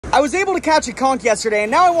I was able to catch a conch yesterday,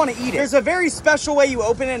 and now I want to eat it. There's a very special way you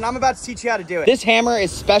open it, and I'm about to teach you how to do it. This hammer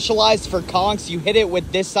is specialized for conchs. You hit it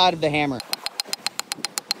with this side of the hammer.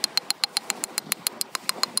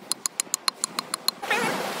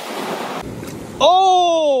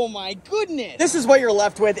 Oh my goodness. This is what you're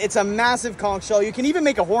left with. It's a massive conch shell. You can even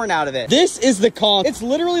make a horn out of it. This is the conch. It's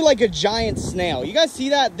literally like a giant snail. You guys see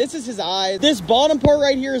that? This is his eyes. This bottom part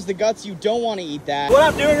right here is the guts. You don't want to eat that. What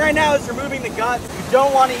I'm doing right now is removing the guts. You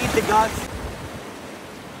don't want to eat the guts.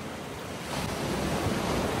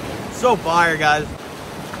 So fire, guys.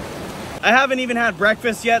 I haven't even had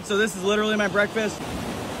breakfast yet, so this is literally my breakfast.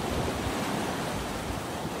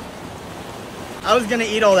 I was gonna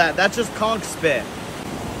eat all that. That's just conch spit.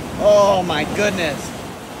 Oh my goodness.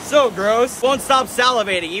 So gross. Won't stop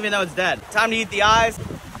salivating even though it's dead. Time to eat the eyes.